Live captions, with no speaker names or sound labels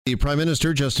The Prime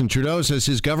Minister, Justin Trudeau, says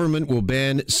his government will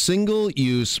ban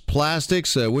single-use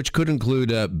plastics, which could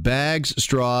include bags,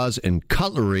 straws, and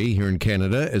cutlery here in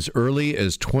Canada as early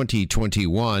as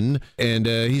 2021. And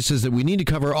he says that we need to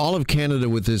cover all of Canada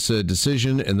with this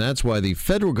decision, and that's why the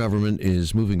federal government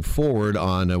is moving forward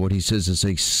on what he says is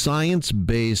a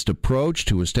science-based approach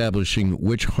to establishing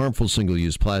which harmful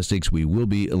single-use plastics we will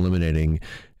be eliminating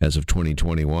as of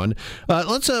 2021.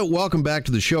 Let's welcome back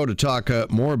to the show to talk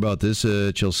more about this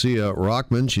Chelsea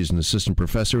Rockman. She's an assistant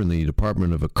professor in the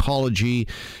Department of Ecology,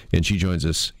 and she joins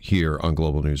us here on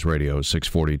Global News Radio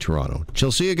 640 Toronto.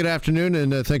 Chelsea, good afternoon,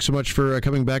 and thanks so much for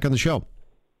coming back on the show.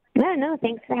 No,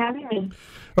 thanks for having me.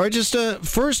 All right, just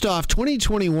first off,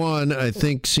 2021, I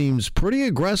think, seems pretty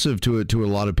aggressive to a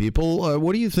lot of people.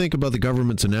 What do you think about the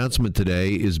government's announcement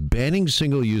today? Is banning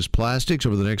single-use plastics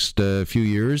over the next few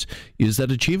years, is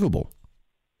that achievable?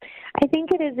 I think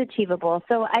it is achievable.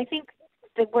 So I think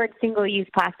the word single-use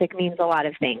plastic means a lot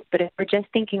of things. But if we're just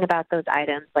thinking about those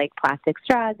items like plastic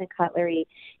straws and cutlery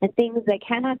and things that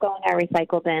cannot go in our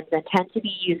recycle bins and tend to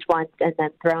be used once and then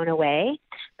thrown away,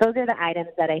 those are the items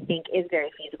that I think is very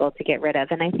feasible to get rid of.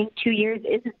 And I think 2 years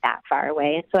isn't that far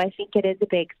away. And so I think it is a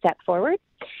big step forward.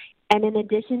 And in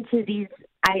addition to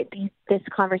this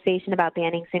conversation about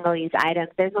banning single-use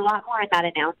items, there's a lot more in that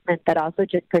announcement that also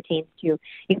just pertains to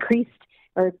increased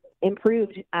or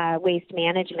improved waste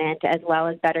management as well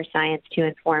as better science to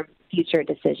inform future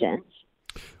decisions.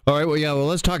 All right. Well,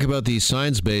 let's talk about the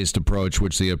science-based approach,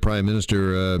 which the Prime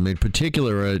Minister made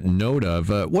particular note of.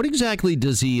 What exactly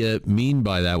does he mean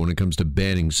by that when it comes to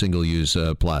banning single-use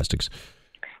plastics?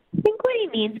 I think what he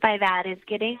means by that is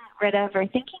getting rid of or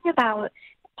thinking about,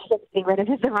 getting rid of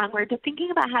is the wrong word, but thinking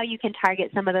about how you can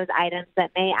target some of those items that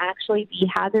may actually be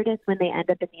hazardous when they end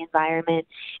up in the environment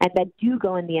and that do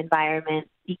go in the environment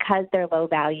because they're low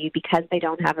value, because they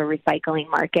don't have a recycling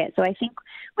market. So I think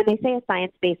when they say a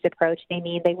science-based approach, they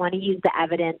mean they want to use the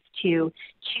evidence to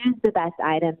choose the best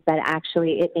items that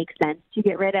actually it makes sense to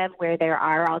get rid of, where there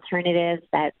are alternatives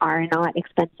that are not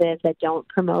expensive, that don't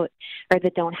promote or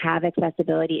that don't have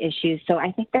accessibility issues. So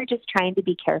I think they're just trying to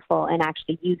be careful and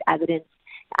actually use evidence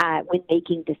when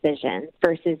making decisions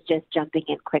versus just jumping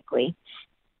in quickly.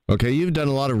 Okay, you've done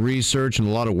a lot of research and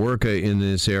a lot of work in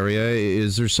this area.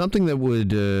 Is there something that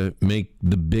would make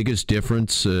the biggest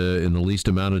difference in the least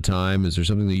amount of time? Is there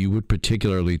something that you would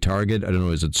particularly target? I don't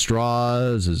know, is it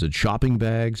straws? Is it shopping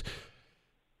bags?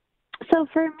 So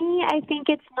for me, I think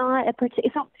it's not a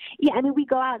particular. So yeah, I mean, we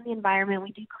go out in the environment,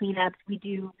 we do cleanups, we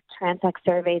do transect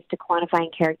surveys to quantify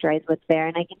and characterize what's there,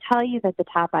 and I can tell you that the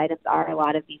top items are a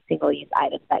lot of these single-use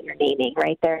items that you're naming,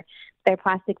 right? They're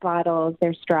plastic bottles,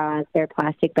 they're straws, they're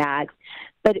plastic bags.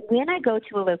 But when I go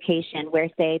to a location where,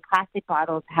 say, plastic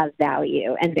bottles have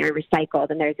value and they're recycled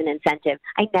and there's an incentive,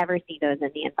 I never see those in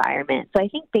the environment. So I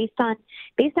think based on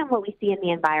what we see in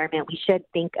the environment, we should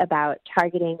think about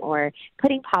targeting or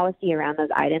putting policy around those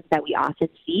items that we often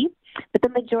see. But the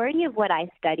majority of what I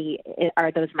study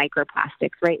are those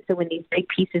microplastics, right? So when these big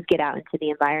pieces get out into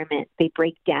the environment, they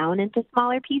break down into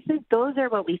smaller pieces. Those are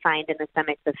what we find in the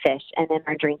stomachs of fish and in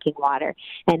our drinking water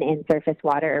and in surface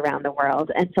water around the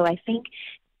world. And so I think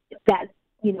that,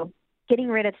 getting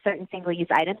rid of certain single-use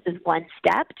items is one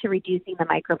step to reducing the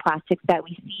microplastics that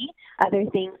we see. Other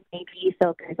things may be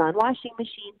filters on washing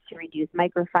machines to reduce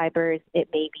microfibers. It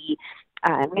may be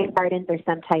rain gardens or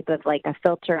some type of like a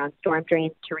filter on storm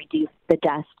drains to reduce the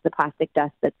dust, the plastic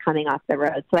dust that's coming off the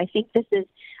road. So I think this is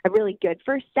a really good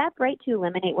first step, right, to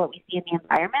eliminate what we see in the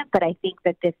environment. But I think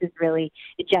that this is really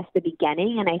just the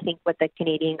beginning. And I think what the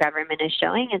Canadian government is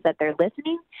showing is that they're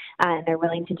listening and they're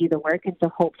willing to do the work. And so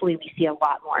hopefully we see a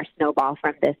lot more snowball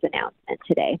from this announcement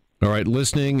today. All right,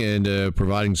 listening and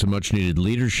providing some much-needed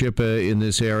leadership in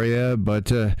this area.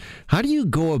 But how do you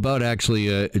go about actually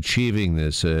achieving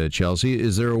this, Chelsea?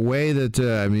 Is there a way that,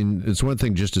 it's one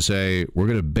thing just to say, we're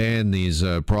going to ban these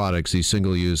products, these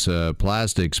single-use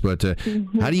plastics, but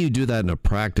how do you do that in a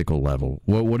practical level?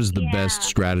 What is the best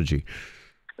strategy?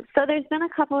 So there's been a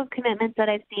couple of commitments that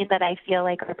I've seen that I feel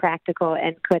like are practical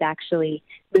and could actually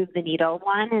move the needle.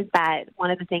 One is that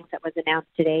one of the things that was announced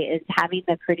today is having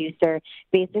the producer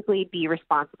basically be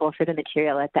responsible for the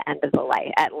material at the end of the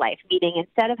life, meaning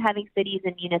instead of having cities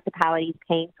and municipalities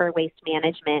paying for waste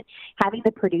management, having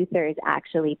the producers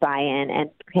actually buy in and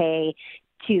pay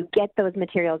to get those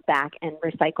materials back and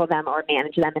recycle them or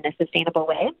manage them in a sustainable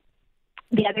way.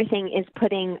 The other thing is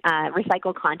putting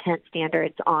recycled content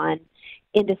standards on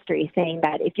industry saying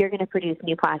that if you're going to produce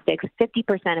new plastics,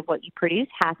 50% of what you produce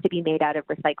has to be made out of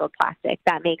recycled plastic.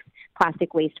 That makes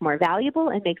plastic waste more valuable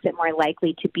and makes it more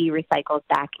likely to be recycled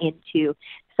back into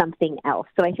something else.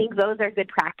 So I think those are good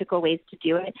practical ways to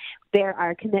do it. There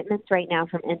are commitments right now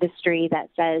from industry that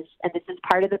says, and this is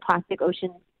part of the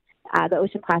the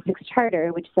Ocean Plastics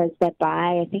Charter, which says that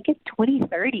by, I think it's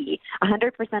 2030,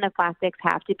 100% of plastics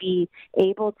have to be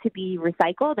able to be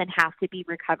recycled and have to be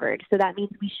recovered. So that means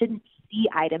we shouldn't see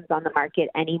items on the market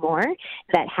anymore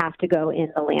that have to go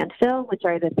in the landfill, which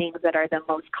are the things that are the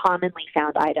most commonly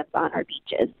found items on our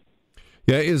beaches.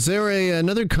 Yeah, is there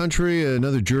another country,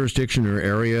 another jurisdiction or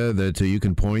area that you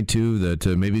can point to that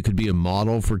maybe could be a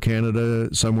model for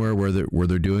Canada somewhere where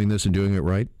they're doing this and doing it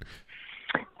right?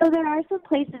 So there are some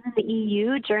places in the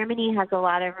EU. Germany has a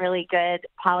lot of really good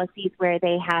policies where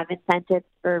they have incentives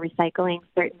for recycling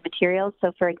certain materials.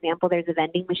 So, for example, there's a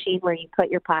vending machine where you put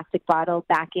your plastic bottle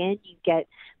back in, you get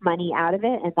money out of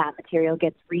it, and that material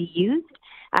gets reused.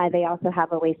 They also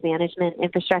have a waste management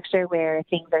infrastructure where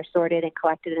things are sorted and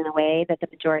collected in a way that the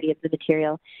majority of the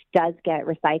material does get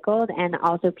recycled, and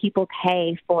also people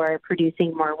pay for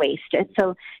producing more waste. And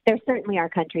so there certainly are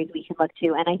countries we can look to.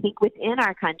 And I think within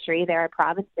our country, there are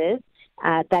provinces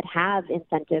that have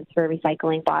incentives for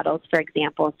recycling bottles, for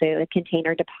example. So a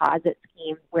container deposit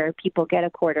scheme where people get a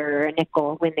quarter or a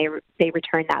nickel when they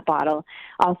return that bottle.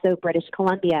 Also, British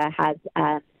Columbia has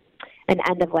an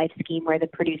end-of-life scheme where the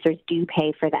producers do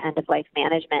pay for the end-of-life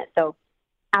management. So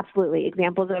absolutely,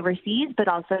 examples overseas, but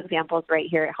also examples right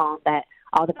here at home that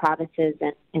all the provinces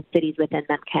and cities within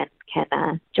them can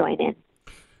join in.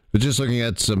 But just looking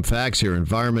at some facts here,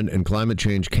 Environment and Climate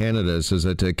Change Canada says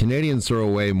that Canadians throw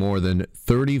away more than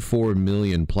 34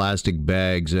 million plastic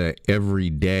bags every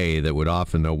day that would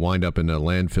often wind up in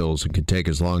landfills and can take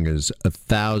as long as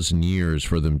 1,000 years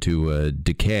for them to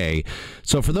decay.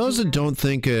 So for those that don't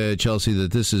think, Chelsea,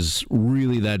 that this is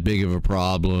really that big of a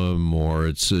problem or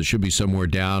it should be somewhere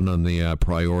down on the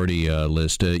priority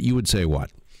list, you would say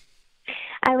what?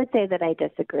 I would say that I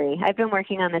disagree. I've been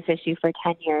working on this issue for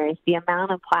 10 years. The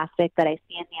amount of plastic that I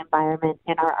see in the environment,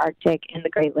 in our Arctic, in the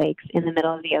Great Lakes, in the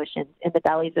middle of the oceans, in the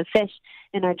bellies of fish,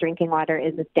 in our drinking water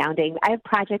is astounding. I have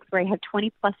projects where I have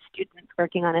 20-plus students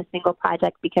working on a single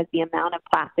project because the amount of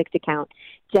plastic to count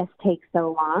just takes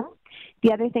so long.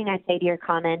 The other thing I'd say to your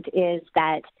comment is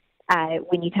that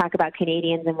when you talk about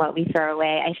Canadians and what we throw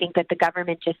away, I think that the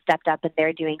government just stepped up and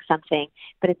they're doing something,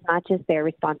 but it's not just their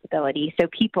responsibility. So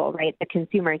people, right, the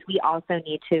consumers, we also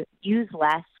need to use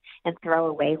less and throw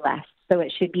away less. So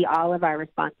it should be all of our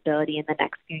responsibility in the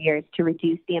next few years to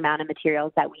reduce the amount of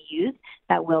materials that we use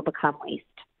that will become waste.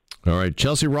 All right.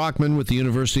 Chelsea Rockman with the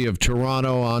University of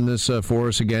Toronto on this for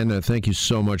us again. Thank you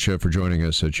so much for joining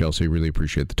us, Chelsea. Really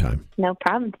appreciate the time. No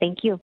problem. Thank you.